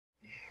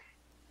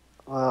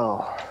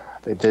Well,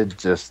 they did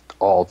just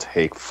all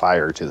take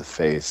fire to the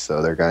face,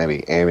 so they're going to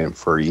be aiming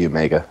for you,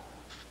 Mega.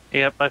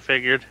 Yep, I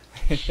figured.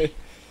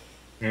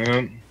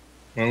 Well,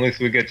 at least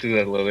we get to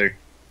that leather.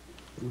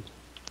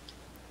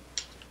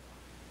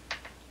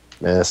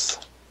 Miss.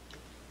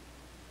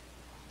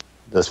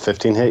 Does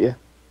 15 hit you?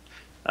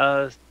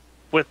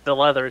 With the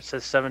leather, it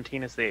says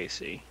 17 is the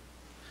AC.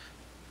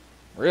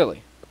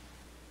 Really?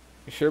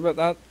 You sure about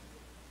that?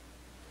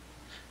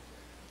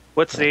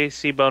 What's the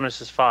AC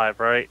bonus is 5,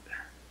 right?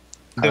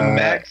 The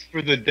max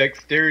for the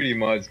dexterity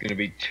mod is going to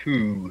be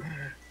 2.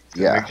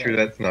 So Yeah. make sure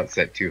that's not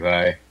set too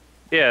high.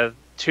 Yeah,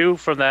 2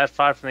 from that,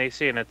 5 from the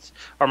AC, and it's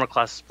armor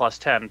class is plus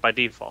 10 by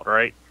default,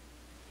 right?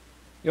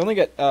 You only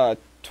get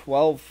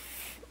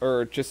 12,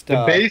 or just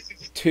The base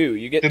is 2.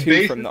 You get the 2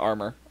 base from is- the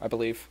armor, I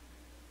believe.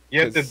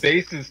 Yeah, the 'Cause-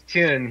 base is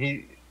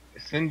 10.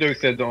 Sendo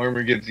said the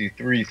armor gives you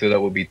 3, so that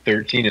will be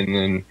 13, and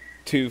then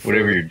 2 for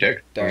whatever your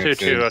dex. dex. 2, is.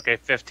 2, okay,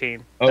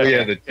 15. Oh Okay,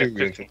 yeah, the 2 is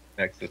 15.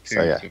 next to 2.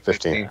 So yeah,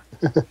 15.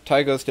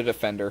 Ty goes to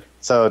defender.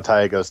 So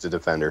Ty goes to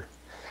defender.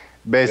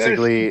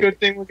 Basically, good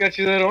thing we got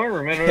you that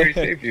armor, man. I already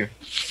saved you.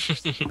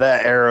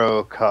 that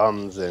arrow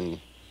comes and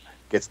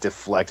gets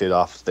deflected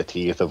off the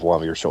teeth of one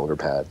of your shoulder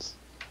pads.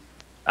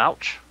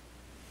 Ouch.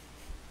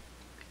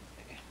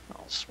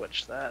 I'll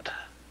switch that.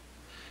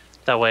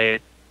 That way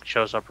it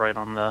shows up right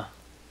on the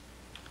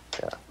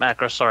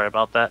macro. Sorry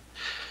about that.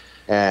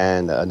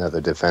 And another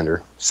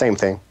defender. Same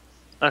thing.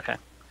 Okay.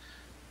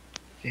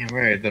 Damn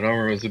right, that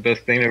armor was the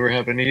best thing that ever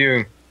happened to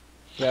you.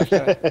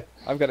 Yeah,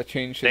 I've got to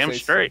change his Damn AC.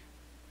 straight.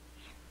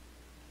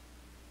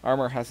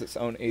 Armor has its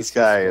own AC This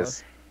guy score.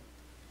 is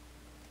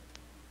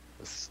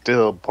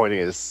still pointing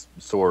his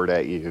sword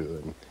at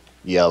you and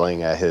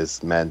yelling at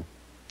his men.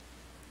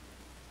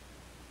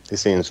 He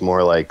seems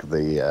more like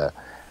the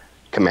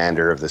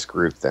commander of this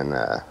group than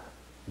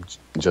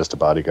just a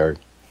bodyguard.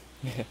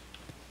 Yeah.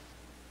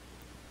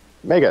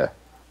 Mega.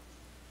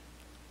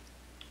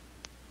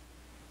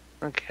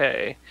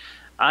 Okay.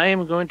 I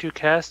am going to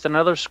cast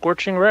another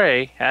Scorching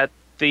Ray at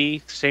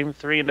the same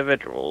 3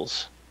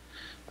 individuals.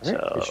 All right,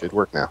 So- it should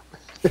work now.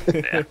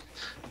 Yeah.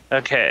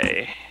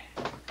 Okay.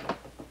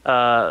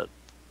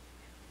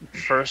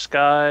 First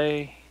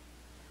guy.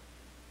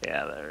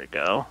 Yeah, there we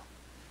go.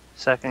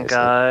 Second I see.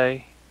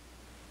 guy.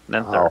 And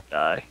then third Oh.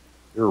 guy.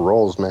 Your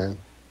rolls, man.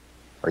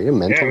 Are you a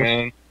mentor? Yeah,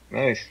 man.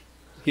 Nice.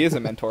 He is a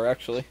mentor,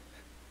 actually.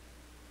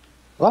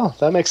 Well,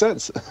 that makes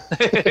sense.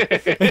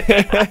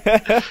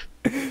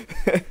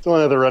 It's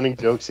one of the running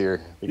jokes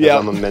here. Because Yeah.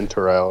 I'm a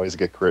mentor, I always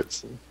get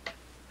crits.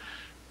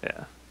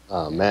 Yeah.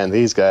 Oh, man,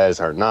 these guys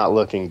are not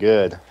looking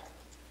good.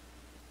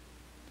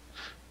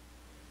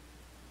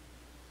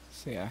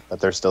 So, yeah. But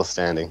they're still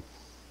standing.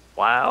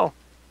 Wow.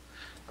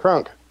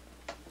 Crunk.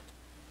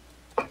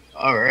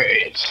 All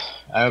right.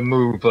 I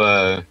move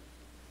to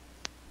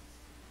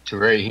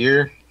right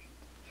here,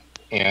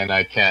 and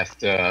I cast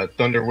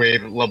Thunder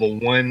Wave at level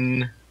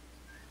 1.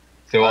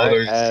 So all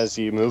those. As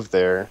you move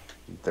there,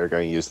 they're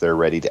going to use their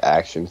ready to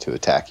action to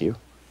attack you.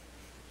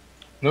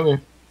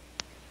 Okay.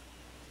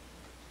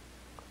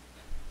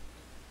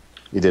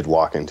 You did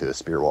walk into a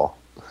spear wall.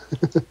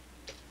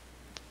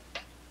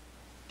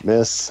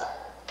 Miss.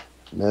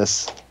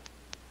 Miss.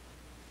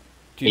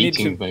 Do you need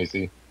 18 to?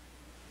 AC.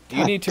 Do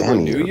you need to God damn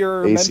renew you,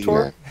 your AC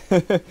mentor?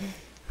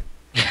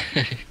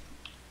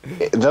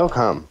 They'll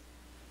come.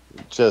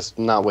 Just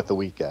not with the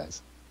weak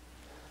guys.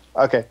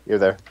 Okay, you're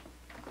there.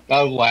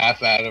 I'll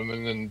laugh at him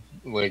and then,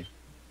 like,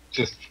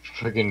 just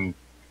freaking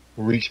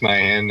reach my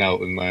hand out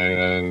with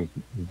my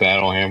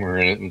battle hammer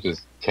in it and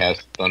just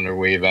cast Thunder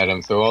Wave at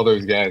him. So all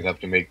those guys have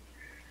to make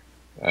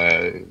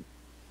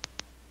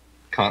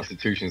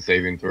Constitution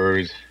saving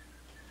throws.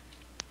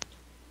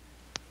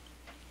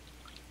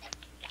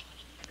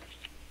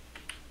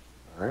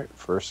 Alright,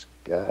 first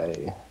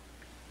guy.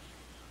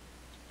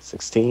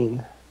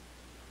 16,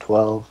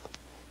 12,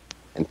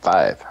 and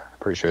 5.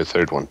 Pretty sure the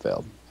third one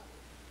failed.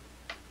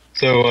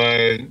 So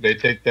they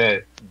take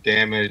that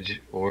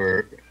damage,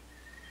 or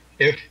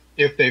if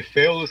they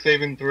fail the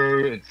saving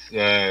throw, it's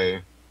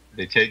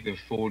they take the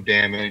full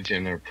damage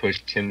and are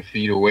pushed 10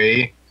 feet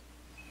away.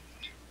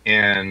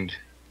 And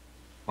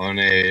on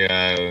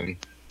a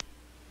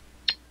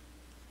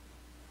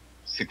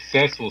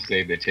successful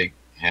save, they take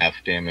half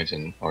damage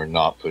and are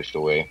not pushed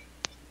away.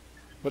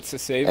 What's the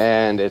save?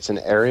 And it's an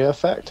area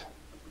effect.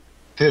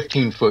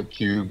 15-foot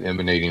cube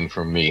emanating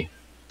from me.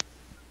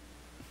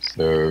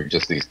 So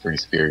just these 3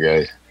 spear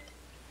guys.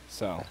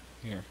 So,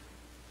 here.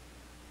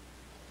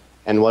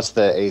 And what's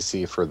the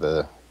AC for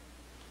the...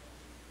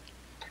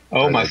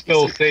 Oh, my Or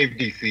spell DC. save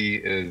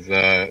DC is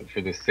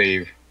for the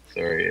save.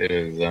 Sorry, it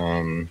is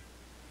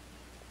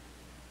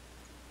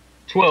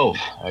 12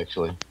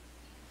 actually.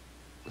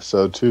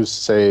 So 2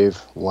 save,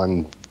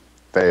 1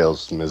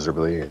 fails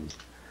miserably and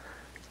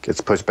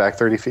gets pushed back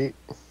 30 feet?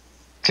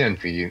 10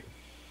 feet.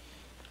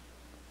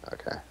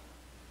 Okay.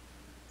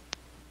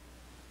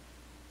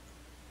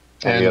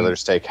 And the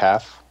others take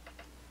half?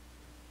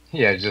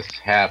 Yeah, just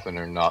half and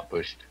are not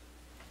pushed.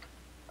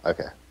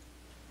 Okay.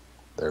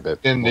 They're a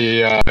bit... Then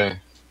the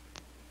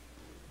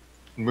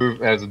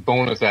move as a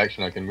bonus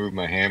action. I can move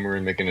my hammer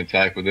and make an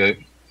attack with it.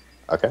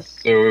 Okay.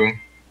 So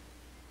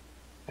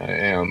I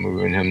am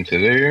moving him to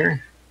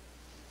there.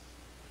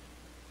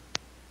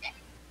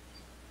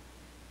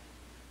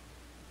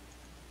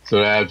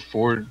 So I add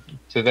 4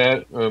 to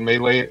that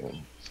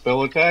melee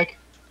spell attack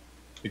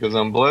because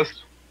I'm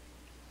blessed.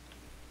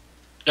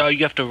 Oh, you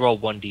have to roll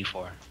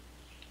 1d4.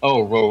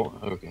 Oh, roll.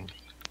 Okay.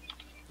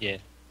 Yeah.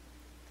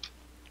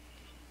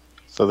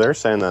 So they're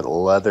saying that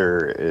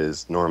leather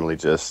is normally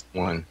just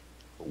 1.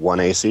 1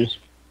 AC.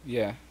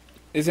 Yeah.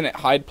 Isn't it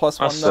hide plus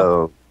 1 though?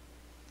 So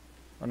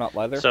Or not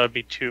leather? So it'd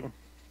be 2.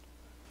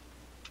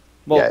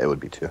 Well, yeah, it would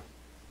be 2.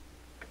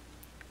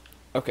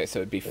 okay, so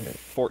it'd be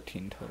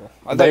 14 total.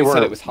 I thought They you said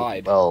weren't it was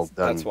hide. well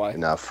done That's why.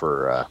 enough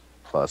for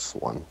plus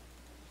 1.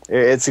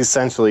 It's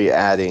essentially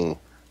adding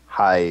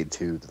hide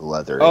to the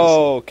leather.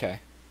 Oh, okay.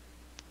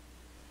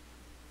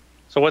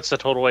 So what's the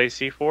total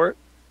AC for it?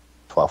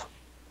 12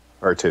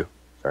 or 2.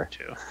 Sorry,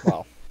 2.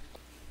 Wow.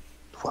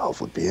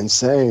 12 would be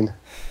insane.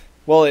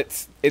 Well,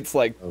 it's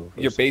like Oh,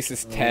 your base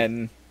is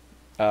 10.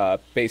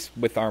 Base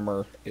with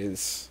armor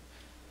is,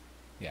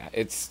 yeah,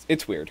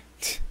 it's weird.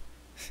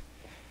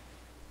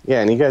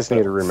 Yeah, and you guys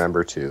need to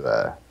remember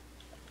to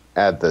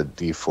add the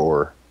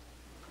D4.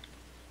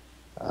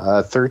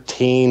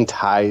 13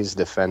 ties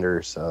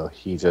defender, so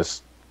he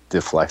just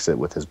deflects it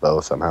with his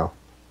bow somehow.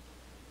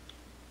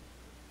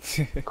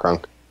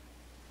 Crunk.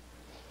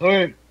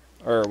 Alright,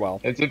 Or well,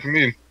 that's it for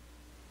me.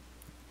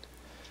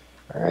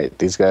 All right,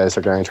 these guys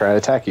are going to try to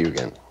attack you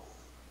again.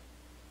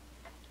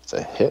 It's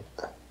a hit.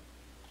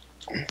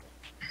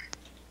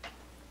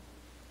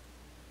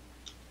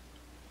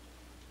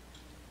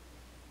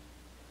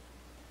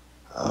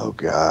 Oh,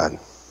 God.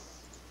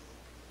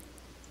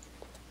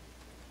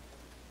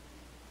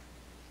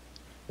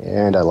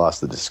 And I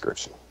lost the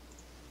description.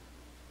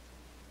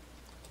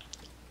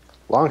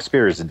 Long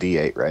spear is a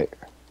D8, right?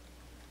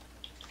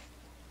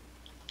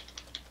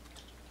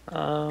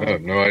 I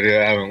have no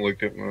idea. I haven't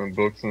looked at my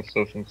books and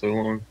stuff in so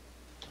long.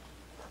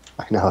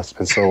 I know, it's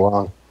been so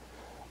long.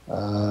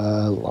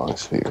 Long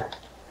spear.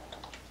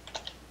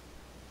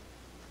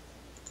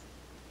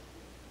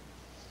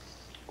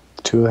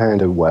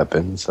 Two-handed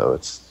weapon, so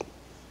it's...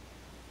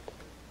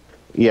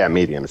 Yeah,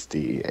 medium's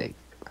D8.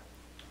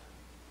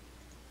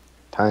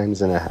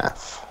 Times and a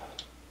half.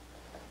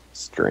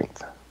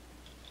 Strength.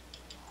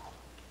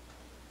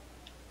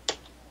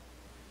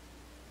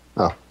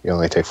 Oh, you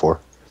only take 4.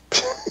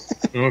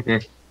 Okay.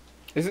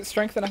 is it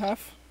strength and a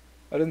half?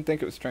 I didn't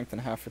think it was strength and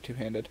a half for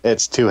two-handed.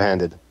 It's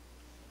two-handed.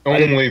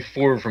 Only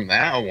 4 from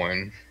that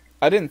one.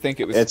 I didn't think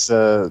it was. It's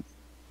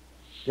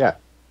yeah,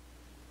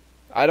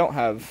 I don't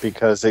have.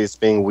 because it's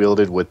being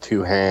wielded with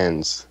 2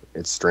 hands.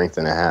 It's strength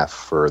and a half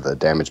for the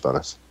damage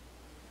bonus.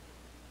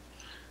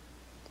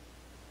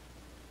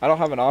 I don't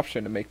have an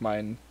option to make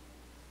mine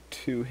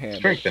two-handed.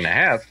 Strength and a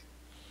half.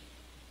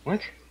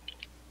 What?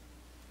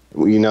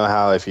 You know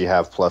how if you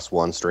have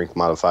 +1 strength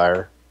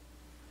modifier,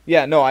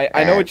 Yeah, no, I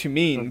know what you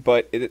mean,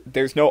 but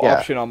there's no Yeah.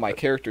 option on my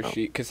character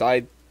sheet because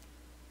I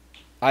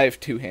have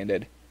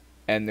two-handed,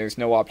 and there's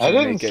no option I to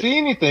didn't make it. see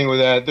anything with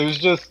that. There's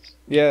just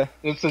Yeah,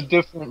 it's a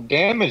different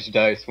damage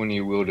dice when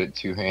you wield it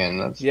 2-hand.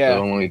 That's Yeah. the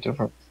only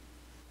difference.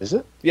 is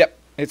it? yep,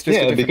 it's just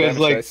Yeah, a different because, damage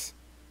like, dice.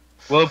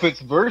 Well, if it's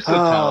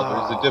versatile,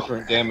 there's Oh. a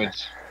different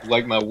damage.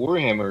 Like my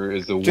Warhammer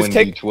is a Just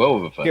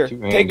 1d12 if I here,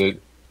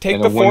 two-handed, Take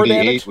and the a 4 1d8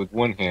 damage. with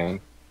one hand.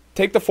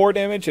 Take the 4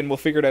 damage, and we'll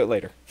figure it out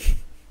later.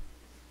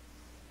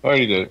 I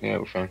already did it. Yeah,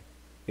 we're fine.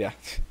 Yeah,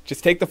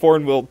 just take the 4,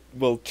 and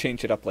we'll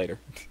change it up later.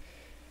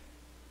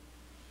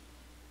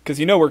 Because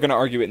you know we're gonna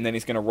argue it, and then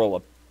he's gonna roll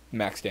a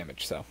max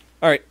damage. So,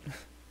 all right.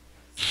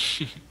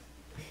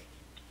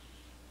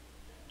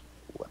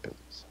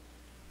 Weapons.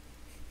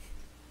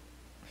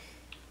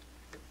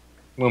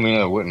 Well, I mean,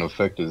 that wouldn't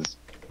affect his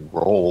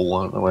roll.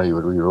 I don't know why you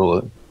would re-roll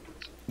it.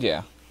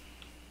 Yeah.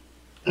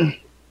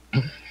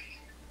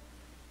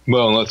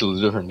 Well, unless it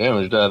was different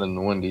damage die than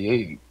the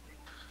 1d8.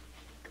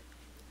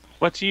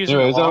 What's he using?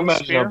 Anyways, a I long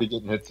imagine spear? I'll be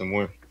getting hit some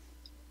more.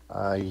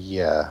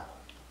 Yeah,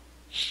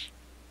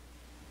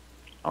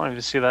 I don't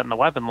even see that in the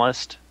weapon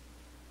list.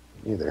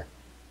 either.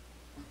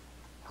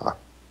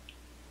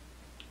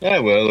 Yeah,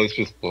 well, let's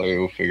just play.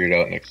 We'll figure it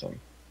out next time.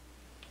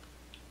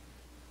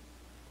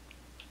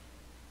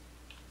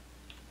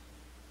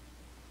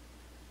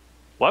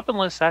 Weapon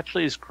list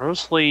actually is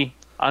grossly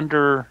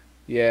under.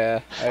 Yeah,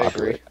 I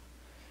agree.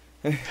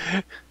 The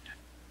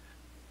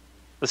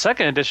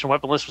second edition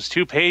weapon list was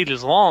 2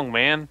 pages long,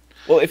 man.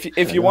 Well, if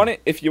you want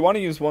to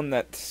use one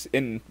that's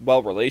in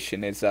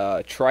relation, is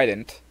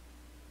Trident,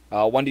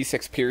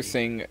 1d6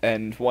 piercing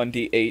and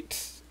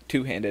 1d8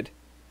 two-handed,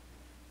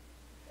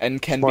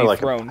 and can It's more be like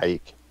thrown. a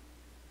pike.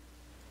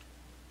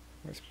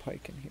 Where's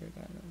Pike in here?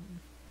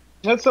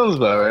 That sounds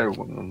about right.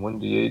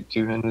 1d8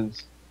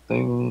 two-handed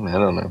thing. I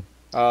don't know.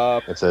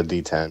 It's a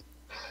D10.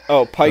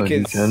 Oh, Pike Oh,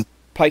 is D10.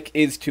 Pike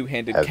is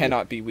two-handed, Heavy.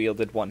 cannot be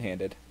wielded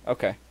one-handed.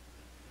 Okay.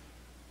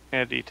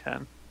 Yeah,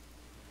 D10.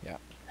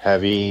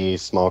 Heavy,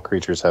 small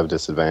creatures have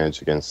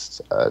disadvantage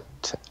against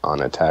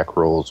on attack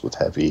rolls with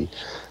heavy.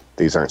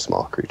 these aren't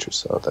small creatures,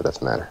 so that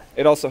doesn't matter.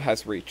 It also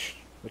has reach,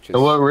 which is.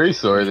 So what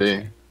race are they?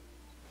 interesting.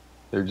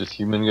 They're just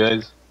human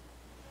guys?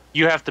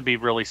 You have to be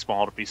really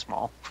small to be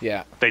small.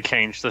 Yeah. They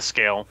changed the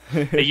scale.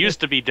 It used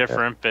to be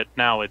different, but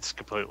now it's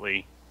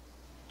completely...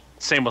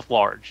 Same with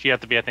large. You have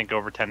to be, I think,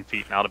 over 10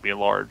 feet now to be a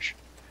large,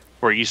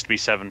 where it used to be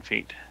 7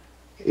 feet.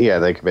 Yeah,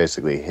 they can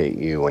basically hit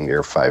you when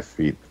you're 5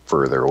 feet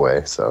further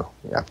away, so,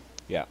 yeah.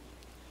 Yeah.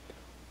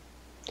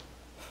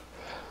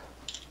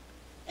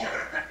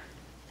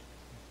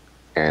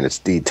 And it's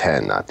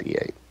D10, not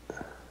D8.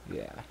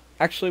 Yeah.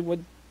 Actually,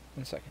 one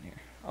second here.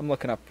 I'm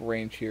looking up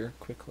range here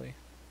quickly.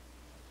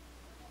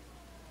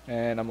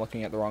 And I'm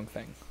looking at the wrong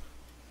thing.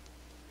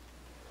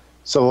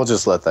 So we'll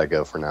just let that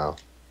go for now.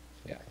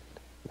 Yeah.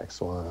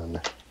 Next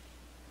one.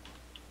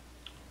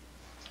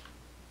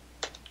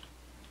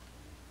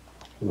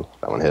 Ooh,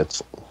 that one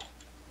hits.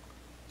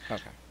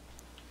 Okay.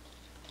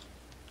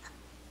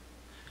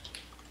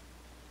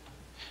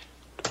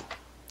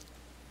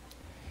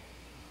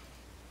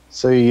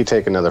 So you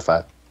take another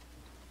 5.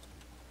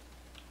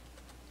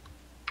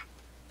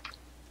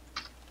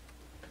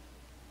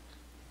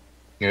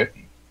 Yeah.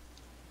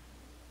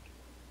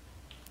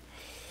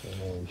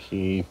 And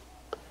he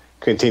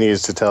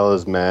continues to tell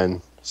his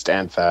men,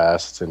 stand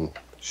fast and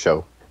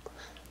show.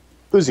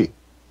 Who's he?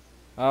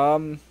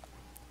 I'm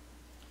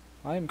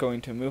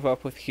going to move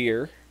up with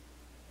here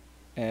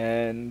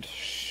and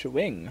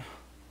swing.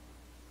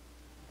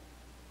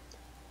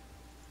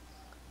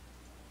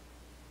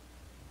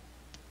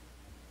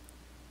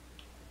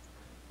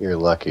 You're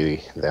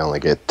lucky they only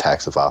get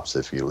attacks of ops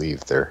if you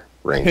leave their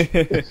range.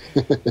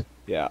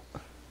 Yeah.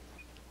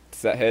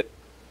 Does that hit?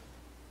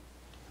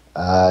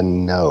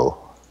 No.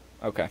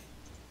 Okay.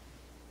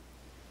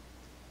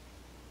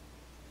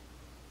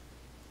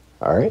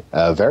 All right,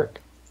 Varric.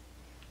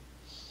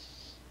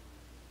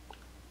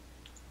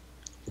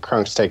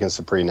 Krunk's taking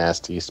some pretty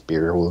nasty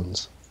spear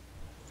wounds.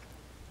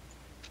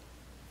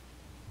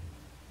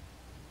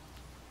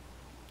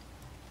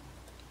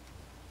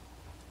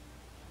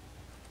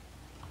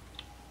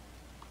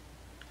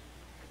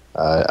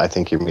 I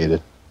think you're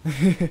muted.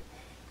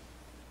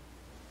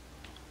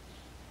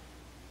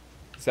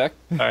 Zach?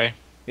 Sorry.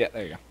 Yeah,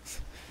 there you go.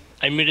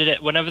 I muted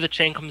it. Whenever the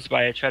chain comes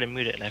by, I try to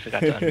mute it, and I forgot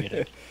to unmute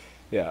it.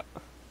 Yeah.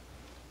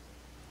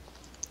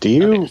 Do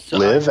you Okay, so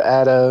live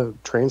at a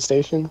train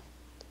station?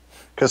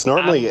 Because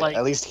normally, I'm like-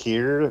 at least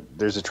here,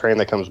 there's a train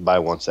that comes by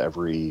once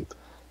every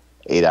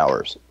 8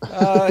 hours.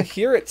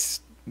 Here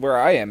it's where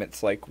I am.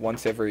 It's like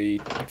once every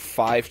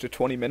 5 to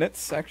 20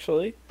 minutes,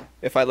 actually.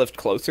 If I lived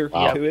closer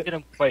Yeah, to I it. get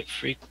them quite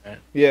frequent.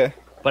 Yeah.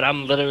 But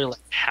I'm literally like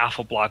half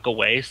a block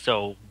away,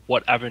 so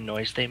whatever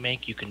noise they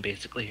make, you can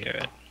basically hear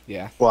it.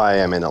 Yeah. Well, I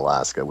am in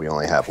Alaska. We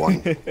only have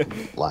one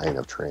line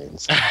of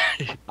trains.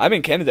 I'm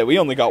in Canada. We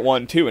only got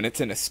one too, and it's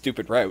in a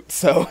stupid route.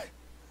 So,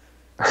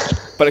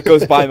 but it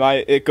goes by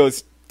my. It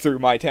goes through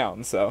my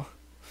town. So.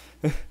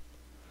 All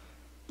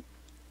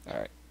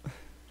right.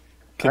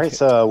 All right,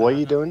 so what are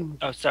you doing?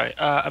 Oh, sorry.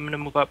 I'm gonna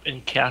move up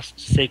and cast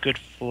Sacred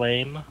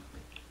Flame.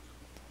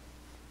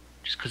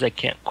 Just because I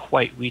can't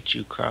quite reach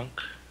you, Krunk.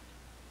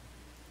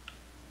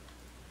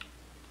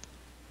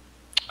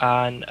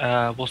 And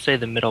we'll say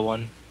the middle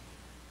one.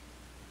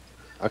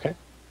 Okay.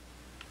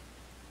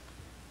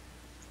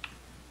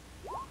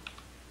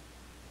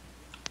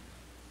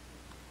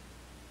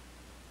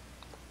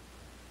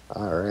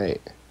 All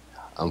right.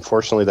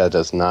 Unfortunately, that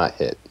does not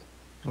hit.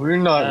 We're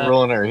not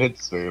rolling our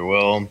hits very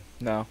well.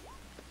 No.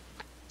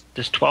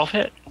 Does 12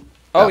 hit?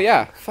 Oh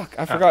yeah. Fuck.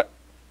 I forgot.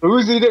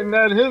 Uzi didn't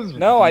add his.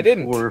 No, I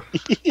didn't. Or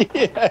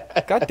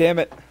God damn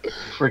it.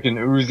 freaking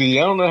Uzi.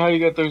 I don't know how you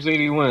got those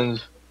 80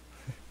 wins.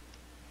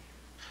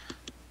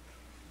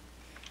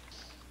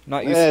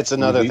 Not used. It's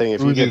another Uzi- thing.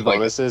 If you Uzi's get like,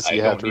 bonuses, I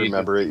you have don't to need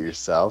remember it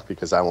yourself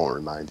because I won't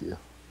remind you.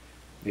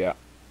 Yeah.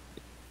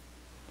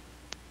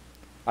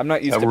 I'm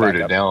not used I to wrote it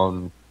backup.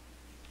 down.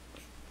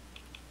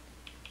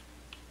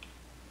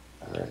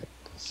 All right.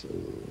 So,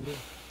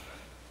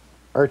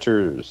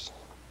 archers.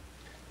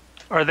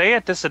 Are they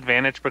at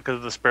disadvantage because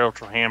of the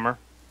spiritual hammer?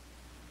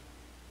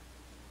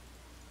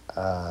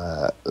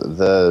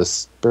 The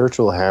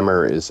spiritual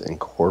hammer is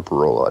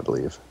incorporeal, I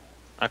believe.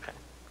 Okay.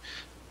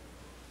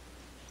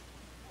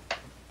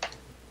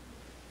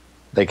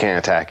 They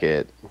can't attack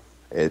it.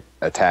 It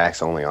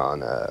attacks only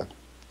on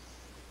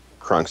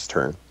Krunk's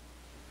turn.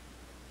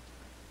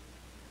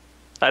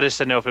 I just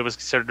didn't know if it was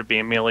considered to be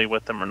a melee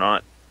with them or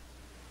not.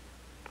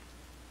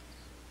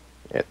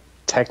 It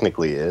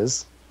technically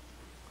is.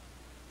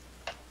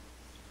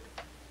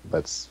 But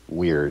it's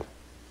weird.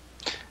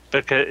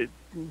 Because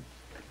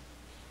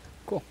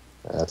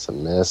That's a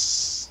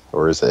miss.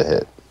 Or is it a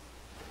hit?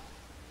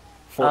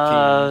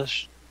 14.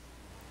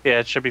 yeah,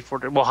 it should be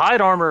 14. Well,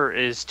 hide armor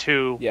is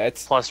 2 Yeah,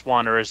 it's plus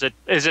 1, or is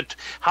it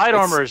hide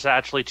armor is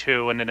actually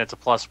 2 and then it's a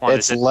plus 1?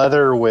 It's is it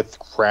leather with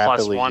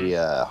plus one?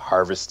 crappily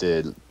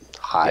harvested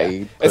hide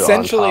Yeah. put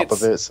Essentially, on top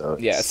of it. So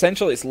yeah, it's-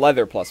 essentially it's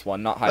leather plus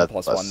 1, not hide That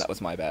plus plus- 1. That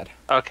was my bad.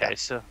 Okay,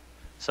 so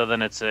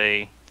then it's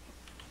a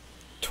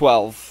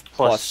 12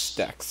 plus Plus-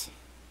 dex.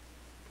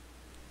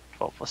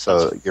 12 plus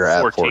so that's you're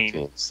at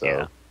 14. So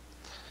Yeah.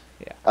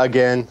 Yeah.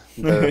 Again,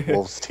 the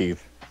wolf's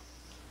teeth.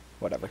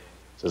 Whatever.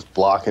 Just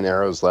blocking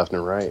arrows left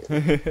and right.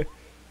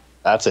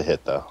 That's a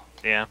hit, though.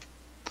 Yeah.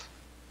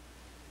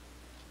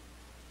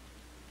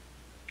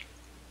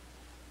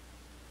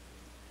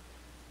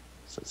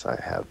 Since I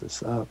have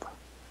this up.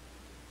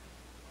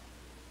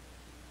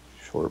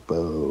 Short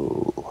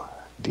bow.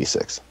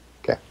 D6.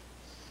 Okay.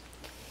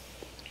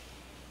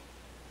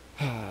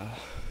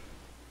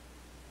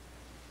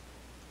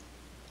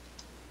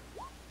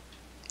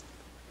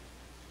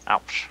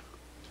 Ouch.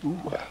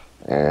 Yeah.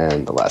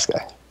 And the last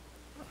guy.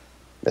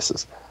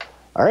 Misses.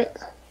 All right.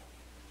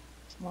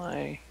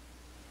 My.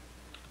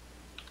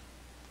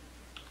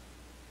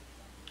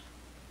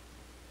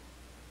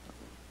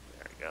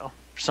 There we go.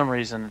 For some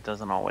reason, it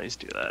doesn't always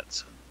do that.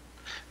 So.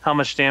 How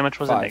much damage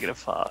was 5. it?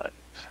 -5.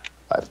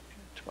 5.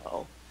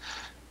 12.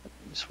 Let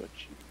me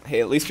switch.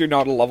 Hey, at least you're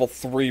not a level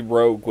 3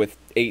 rogue with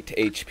 8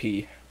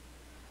 HP.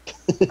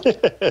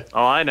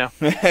 Oh, I know.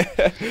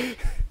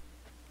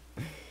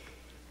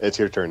 It's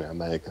your turn now,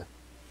 Manika.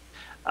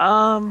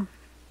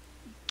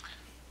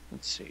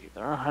 Let's see.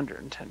 They're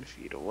 110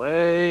 feet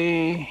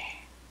away.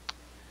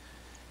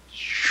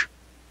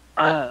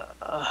 And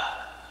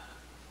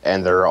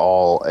they're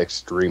all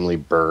extremely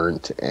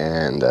burnt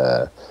and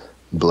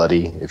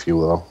bloody, if you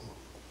will.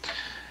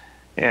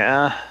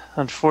 Yeah.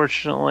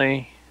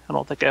 Unfortunately, I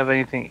don't think I have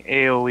anything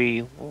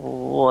AoE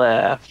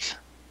left.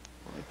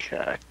 Let me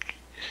check.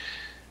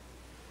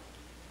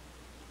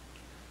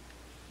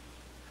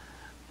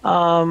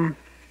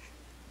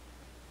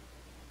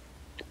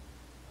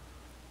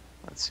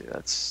 Let's see.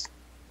 That's.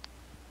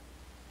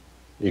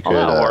 You Oh, could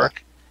that'll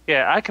work.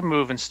 Yeah, I can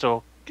move and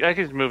still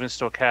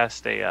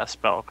cast a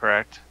spell.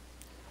 Correct.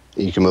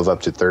 You can move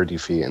up to 30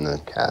 feet and then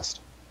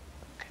cast.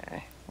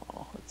 Okay.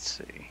 Well, let's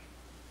see.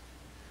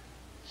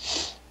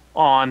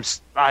 Oh,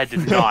 I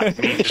did not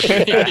mean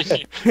to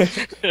do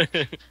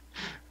that.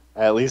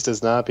 At least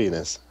it's not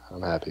penis.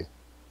 I'm happy.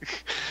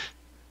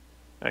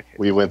 Okay.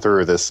 We went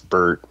through this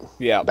Bert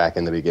Yeah. back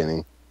in the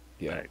beginning.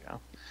 Yeah. There you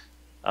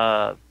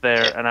go.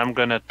 There, and I'm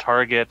gonna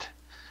target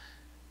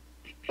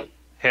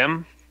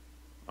him.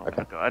 I'm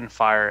gonna go ahead and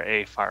fire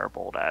a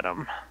firebolt at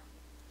him.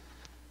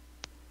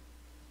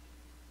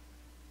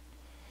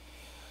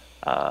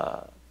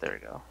 There we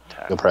go.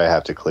 Attack. You'll probably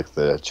have to click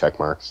the check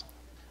marks.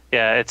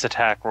 Yeah, it's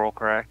attack roll,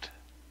 correct?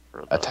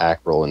 For the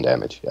Attack, roll, and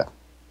damage, yeah.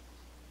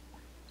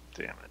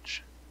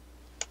 damage.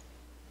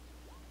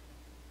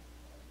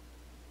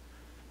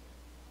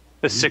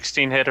 Does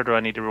 16 hit, or do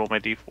I need to roll my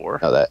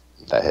d4? No, that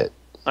hit.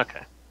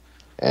 Okay.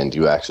 And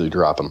you actually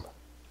drop him.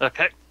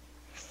 Okay.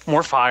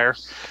 More fire.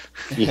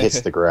 He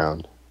hits the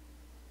ground.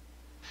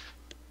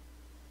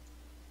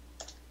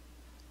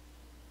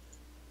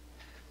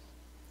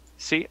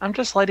 See, I'm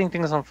just lighting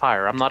things on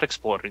fire. I'm not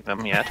exploding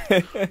them yet.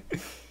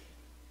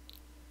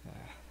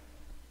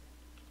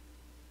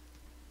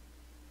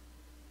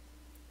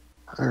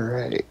 All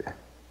right.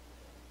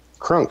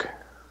 Crunk.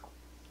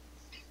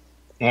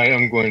 I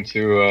am going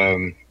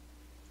to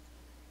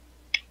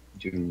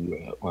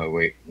do.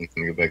 Wait, let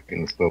me go back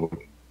in the spell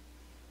book.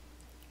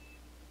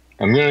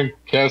 I'm going to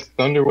cast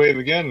Thunder Wave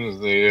again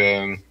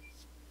as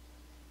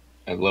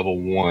at level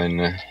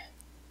 1.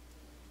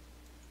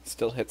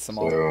 Still hits them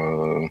all.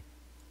 So,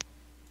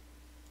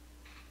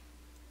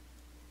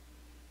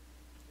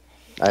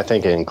 I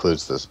think it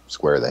includes the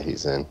square that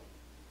he's in.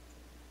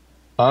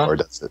 huh? Or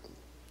does it?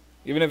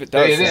 Even if it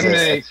does, It Is it a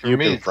emanates from cube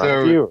me, in front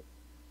of so- you?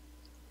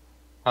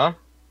 Huh?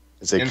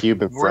 Is it a In-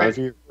 cube in front right. of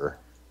you? Or?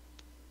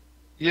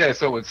 Yeah,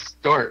 so it would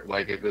start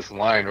like at this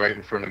line right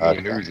in front of me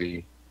and Okay.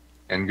 Uzi,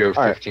 and go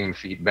All right. 15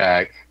 feet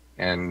back,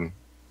 and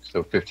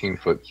so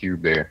 15-foot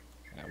cube there.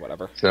 Yeah,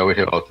 whatever. So I would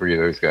hit all 3 of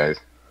those guys.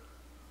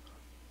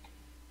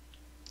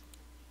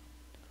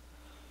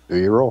 Do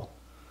you roll?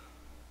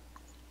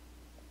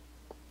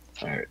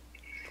 All right.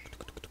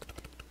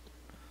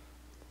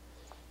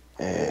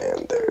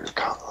 And there's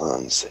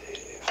con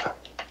save.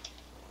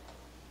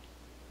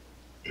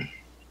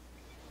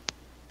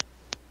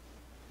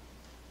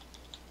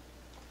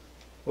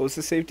 What was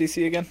the save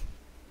DC again?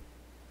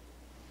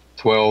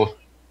 12.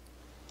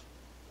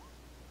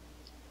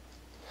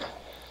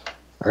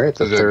 All right,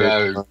 the So the third.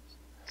 guy who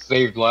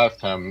saved last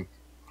time.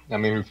 I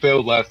mean, who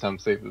failed last time,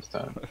 saved this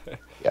time.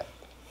 Yeah.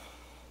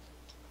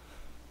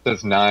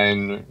 That's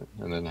 9,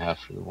 and then half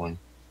for the 1.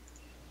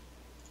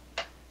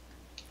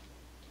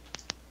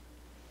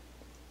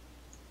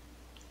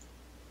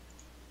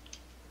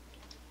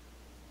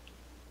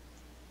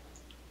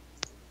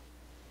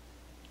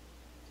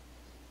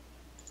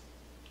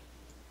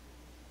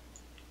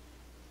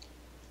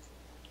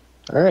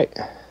 All right.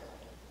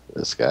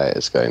 This guy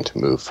is going to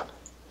move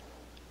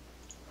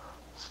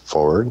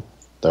forward.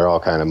 They're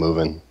all kind of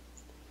moving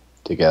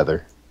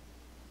together.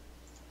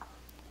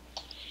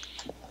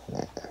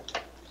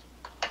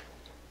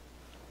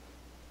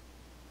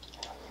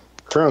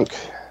 Crunk.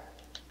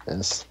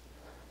 Miss.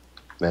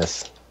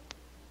 Miss.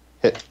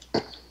 Hit.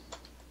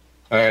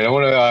 Alright, I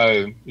want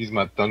to use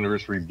my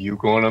Thunderous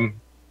Rebuke on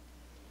him.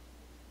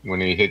 When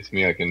he hits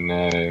me, I can.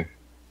 Well,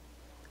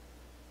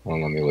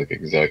 let me look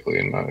exactly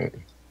in my.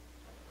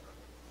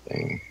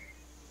 thing.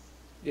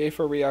 Yay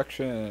for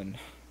reaction.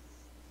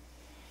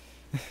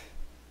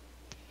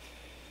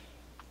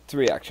 It's a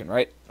reaction,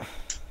 right?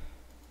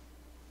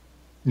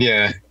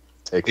 Yeah,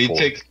 Take he 4.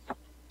 takes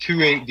 2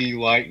 8d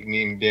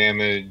lightning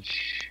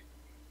damage.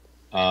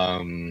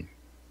 So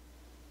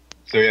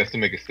he has to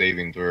make a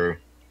saving throw.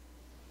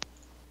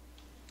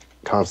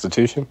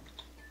 Constitution.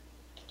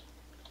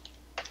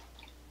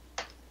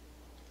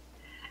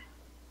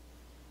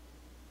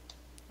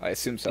 I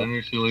assume so.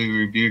 Initially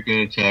rebuke an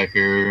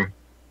attacker.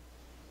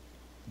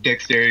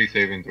 Dexterity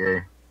saving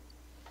throw.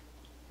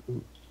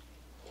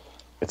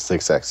 It's the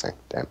exact same.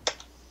 Damn.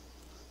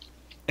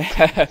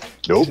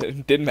 Nope.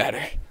 Didn't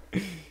matter.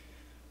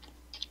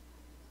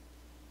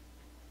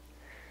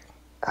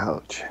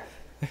 Ouch.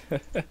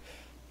 And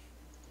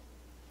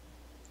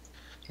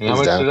how He's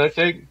much down. did I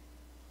take?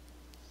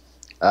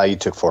 You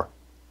took 4.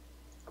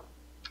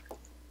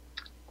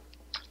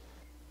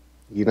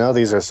 You know,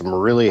 these are some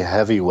really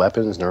heavy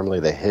weapons. Normally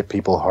they hit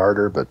people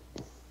harder, but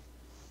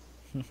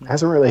it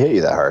hasn't really hit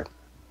you that hard.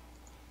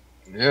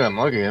 Yeah, I'm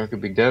lucky. I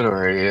could be dead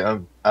already.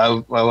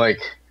 I like,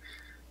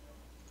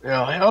 you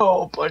know,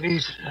 help,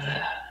 buddies.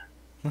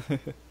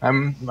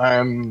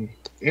 I'm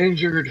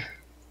injured.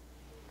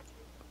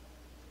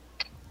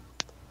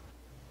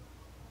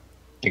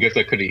 I guess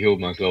I could have healed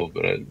myself,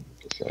 but I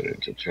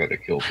decided to try to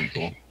kill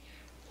people.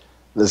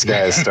 This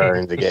guy is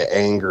starting to get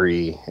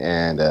angry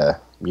and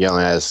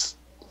yelling at his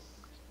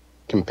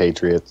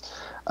compatriots.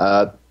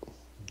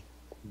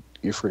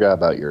 You forgot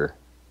about your...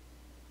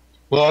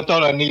 Well, I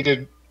thought I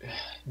needed...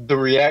 The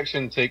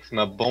reaction takes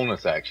my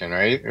bonus action,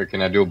 right? Or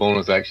can I do a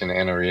bonus action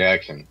and a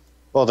reaction?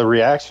 Well, the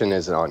reaction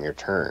isn't on your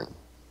turn.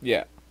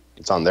 Yeah.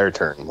 It's on their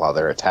turn while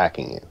they're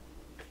attacking you.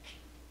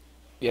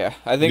 Yeah,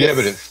 I think Yeah,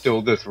 but it's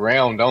still this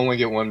round. I only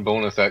get one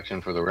bonus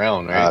action for the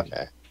round, right?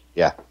 Okay.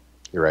 Yeah,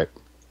 you're right.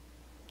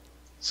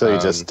 So you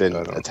just so I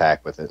didn't don't-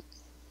 attack with it.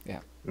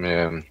 Yeah,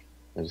 I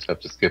just have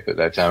to skip it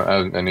that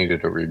time. I needed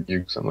to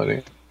rebuke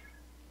somebody.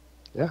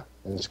 Yeah,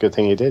 and it's a good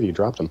thing you did. You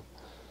dropped him.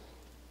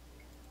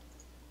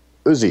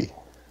 Uzi.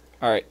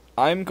 Alright,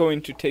 I'm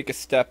going to take a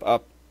step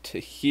up to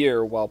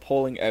here while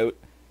pulling out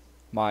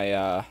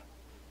my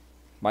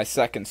my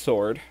second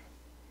sword,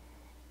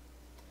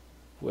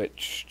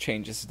 which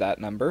changes that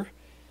number.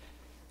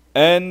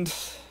 And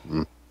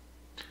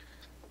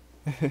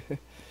and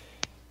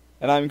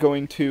I'm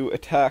going to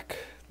attack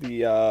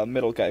the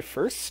middle guy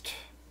first.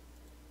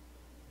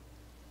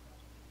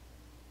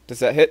 Does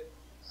that hit?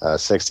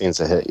 16's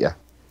a hit, yeah.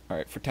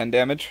 Alright, for 10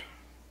 damage.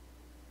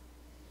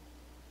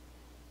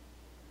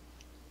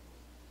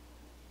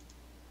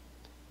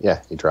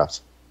 Yeah, he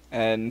drops.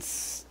 And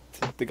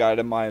the guy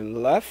to my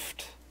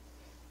left.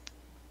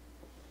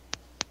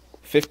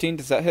 15,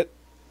 does that hit?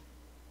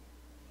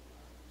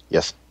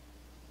 Yes,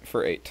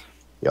 For 8.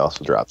 he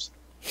also drops.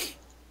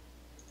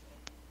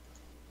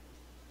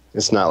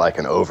 It's not like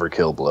an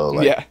overkill blow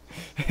like Yeah.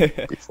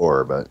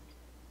 before, but...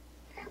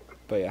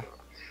 But yeah.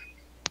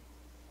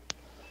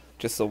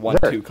 Just a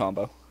 1-2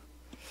 combo.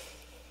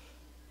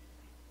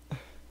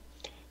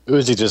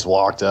 Uzi just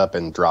walked up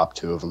and dropped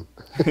 2 of them.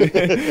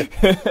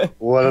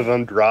 One of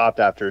them dropped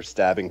after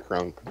stabbing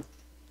Krunk.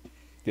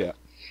 Yeah.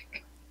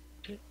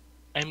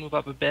 I move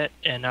up a bit,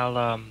 and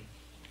I'll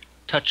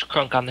touch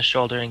Crunk on the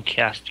shoulder and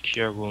cast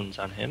Cure Wounds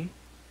on him.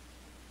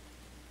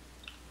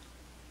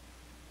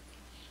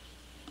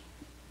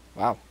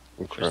 Wow.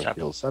 And For Krunk 7.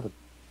 heals 7.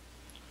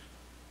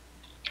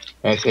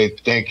 I say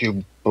thank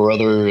you,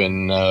 brother,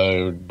 and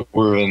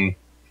Dwarven.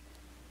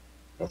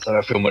 That's how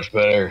I feel much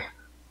better.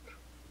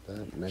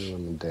 That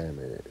minimum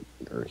damage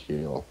or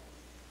heal.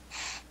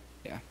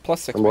 Yeah.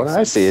 Plus 6. From what makes I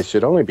sense. see, it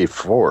should only be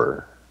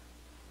 4.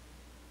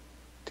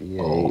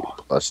 D8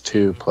 plus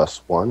 2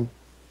 plus 1.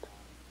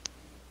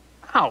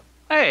 Ow!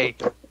 Hey!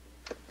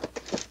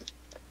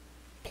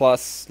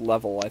 Plus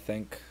level, I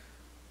think.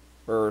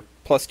 Or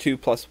plus 2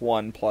 plus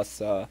 1 plus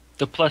The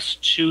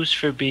 +2s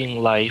for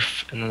being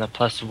life, and then the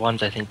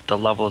 +1s, I think, the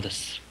level of the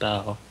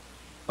spell.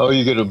 Oh,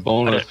 you get a I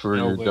bonus don't for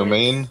know your where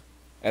domain?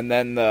 and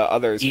then the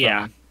others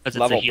Yeah, from 'cause it's a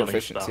level healing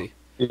proficiency.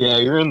 Yeah,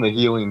 you're in the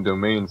healing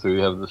domain, so you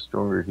have the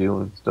stronger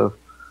healing stuff.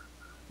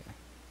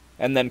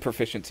 And then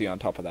proficiency on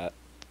top of that.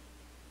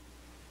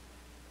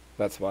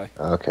 That's why.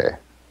 Okay.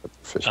 The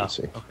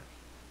proficiency. Oh, okay.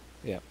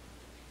 Yeah.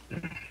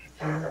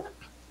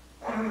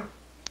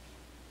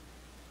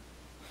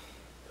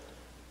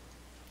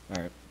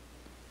 Alright.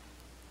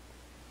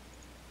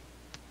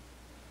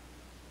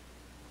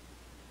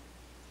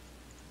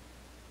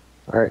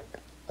 All right.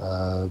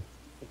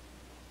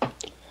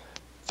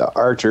 The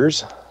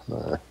archers,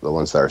 the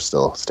ones that are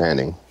still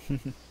standing,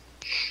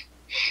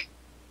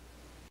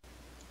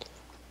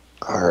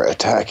 are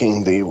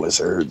attacking the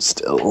wizard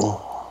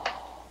still.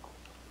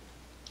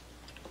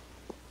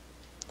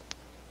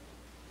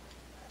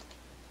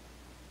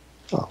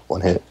 Oh,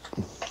 1 hit.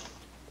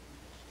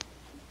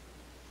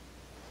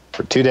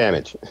 For 2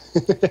 damage.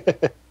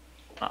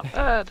 Not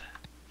bad.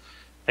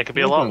 It could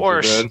be a That's lot not too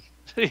worse. bad.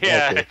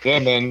 Yeah. Okay. Yeah,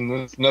 man,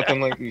 it's nothing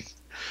like these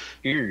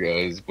spear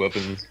guys'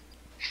 weapons.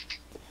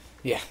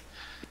 Yeah.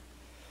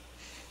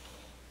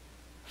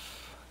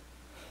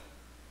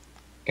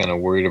 kind of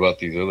worried about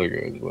these other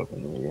guys'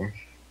 weapons over here.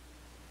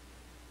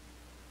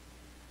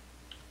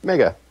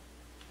 Mega.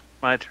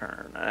 My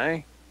turn,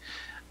 eh?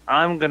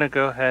 I'm gonna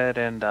go ahead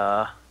and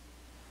the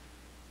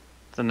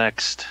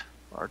next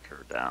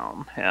archer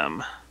down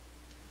him.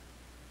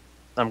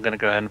 I'm gonna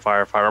go ahead and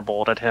fire a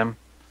firebolt at him.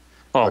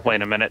 Oh, Okay.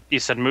 wait a minute. You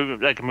said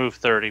move. I can move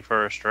 30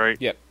 first, right?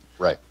 Yep.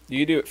 Right.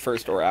 You can do it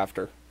first or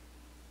after.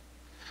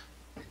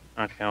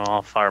 Okay, well,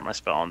 I'll fire my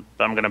spell.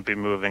 I'm gonna be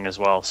moving as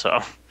well,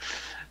 so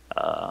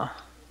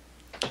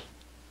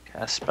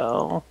cast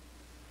spell.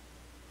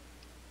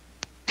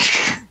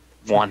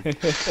 1. It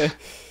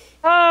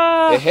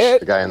The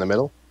hit. guy in the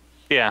middle.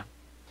 Yeah.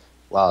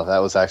 Wow, that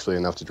was actually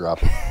enough to drop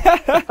him.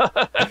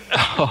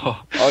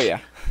 Oh, Oh yeah.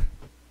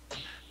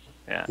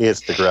 Yeah. He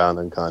hits the ground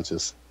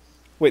unconscious.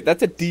 Wait,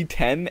 that's a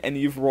D10, and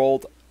you've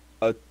rolled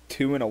a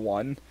 2 and a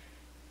 1.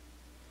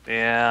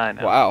 Yeah, I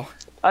know. Wow.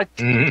 I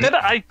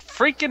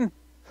freaking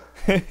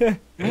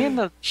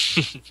man.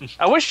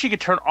 I wish you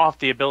could turn off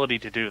the ability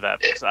to do that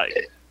because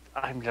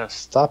I'm just.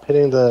 Stop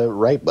hitting the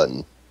right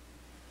button.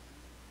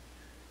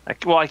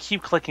 I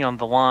keep clicking on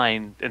the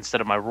line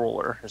instead of my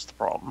ruler is the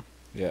problem,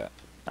 Yeah.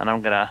 and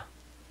I'm gonna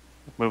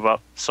move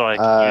up so I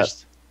can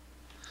use.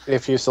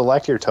 If you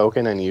select your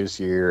token and use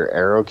your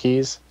arrow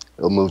keys,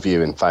 it'll move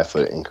you in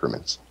 5-foot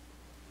increments.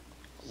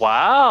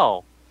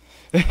 Wow.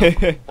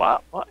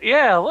 Wow.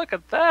 Yeah, look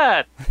at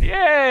that.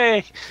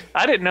 Yay.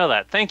 I didn't know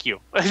that. Thank you.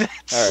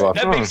 All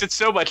That makes it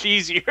so much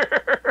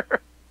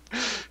easier.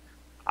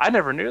 I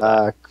never knew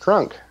that.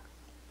 Crunk.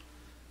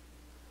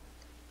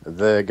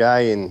 The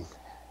guy in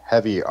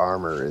heavy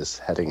armor is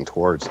heading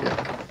towards you,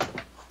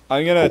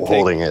 I'm gonna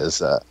holding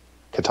his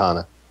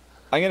katana.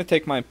 I'm gonna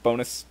take my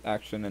bonus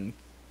action and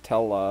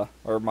tell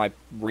or my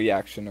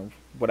reaction or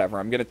whatever.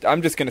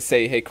 I'm just gonna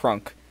say, hey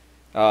Crunk,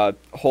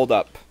 hold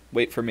up,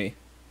 wait for me.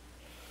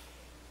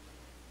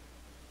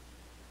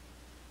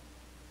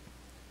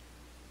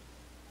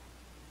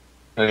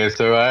 Okay,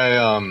 so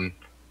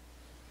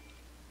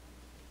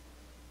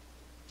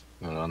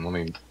hold on, let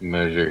me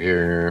measure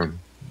here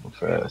real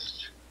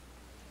fast.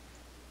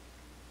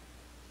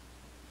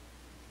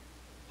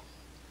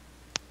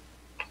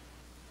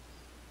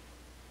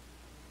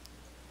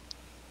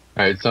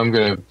 Alright, so I'm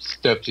gonna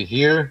step to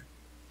here,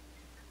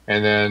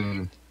 and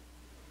then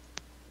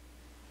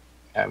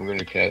I'm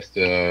gonna cast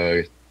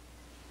hold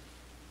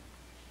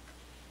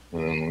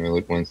on, let me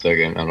look 1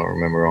 second. I don't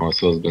remember,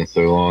 honestly, it's been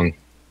so long.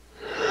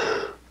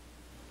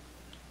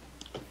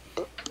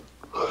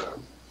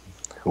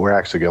 We're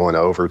actually going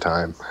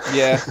overtime.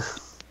 Yeah,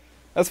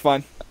 that's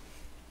fine.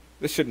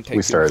 This shouldn't take.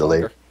 We too started much late.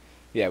 longer.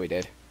 Yeah, we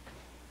did.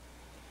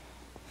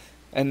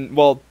 And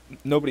well,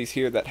 nobody's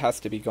here that has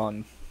to be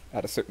gone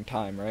at a certain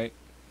time, right?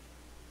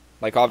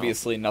 Like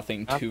obviously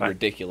nothing too fine.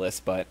 ridiculous,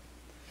 but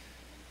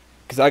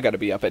because I got to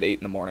be up at 8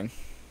 in the morning.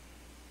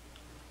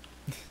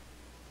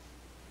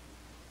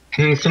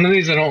 Some of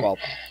these I don't. Well,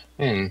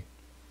 I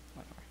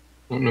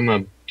don't know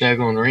my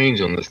daggone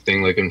range on this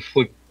thing. Like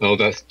inflict. Oh,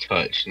 that's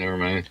touch. Never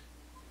mind.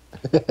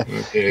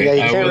 Okay, Yeah,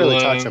 you I can't will, really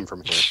touch him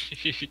from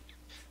here.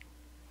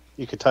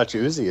 You could touch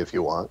Uzi if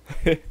you want.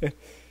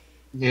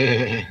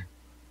 Yeah.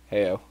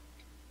 heyo.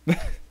 Yeah,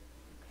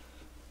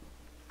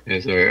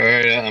 sorry. All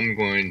right, I'm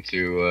going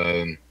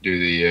to do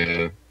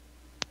the.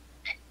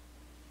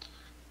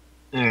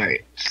 All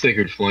right,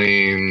 Sacred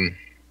Flame.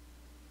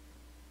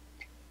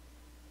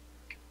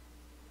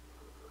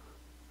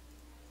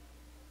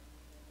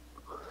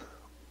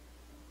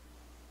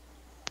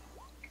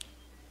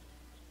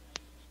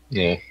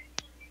 Yeah.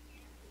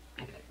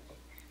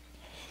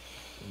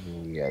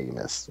 Yeah, you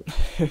missed.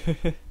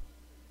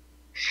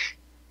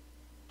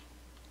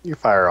 You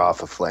fire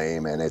off a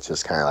flame, and it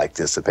just kind of like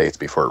dissipates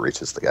before it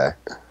reaches the guy.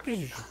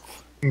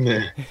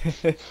 Yeah.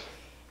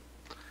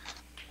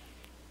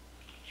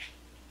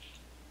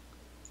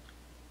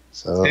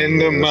 So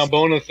And my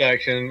bonus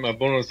action, I'm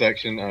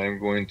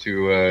going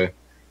to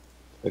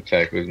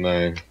attack with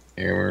my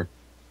hammer.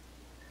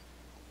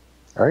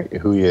 all right,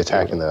 who are you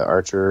attacking? The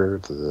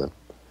archer, The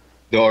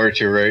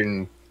archer right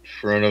in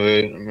front of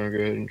it. I'm gonna go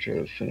ahead and try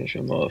to finish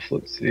him off.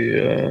 Let's see.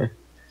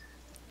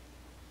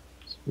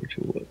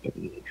 Spiritual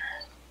weapon.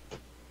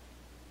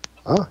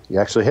 Oh, you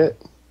actually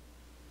hit.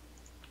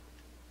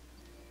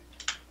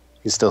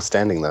 He's still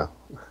standing though.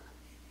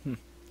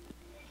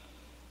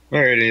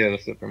 Alrighty, yeah,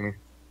 that's it for me.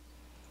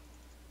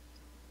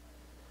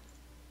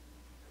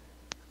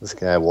 This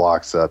guy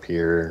walks up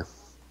here,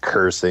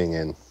 cursing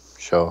and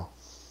show.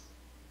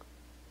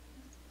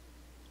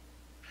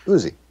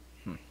 Uzi.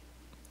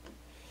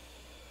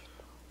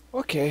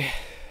 Okay.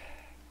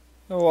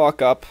 I'll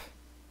walk up.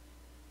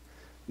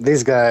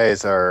 These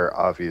guys are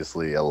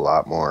obviously a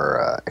lot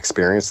more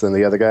experienced than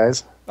the other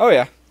guys. Oh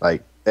yeah.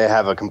 Like they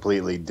have a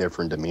completely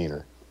different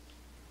demeanor.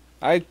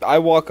 I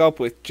walk up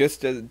with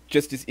just as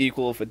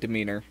equal of a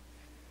demeanor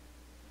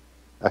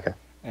Okay.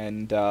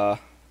 and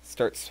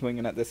start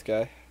swinging at this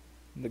guy,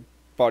 the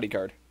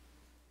bodyguard.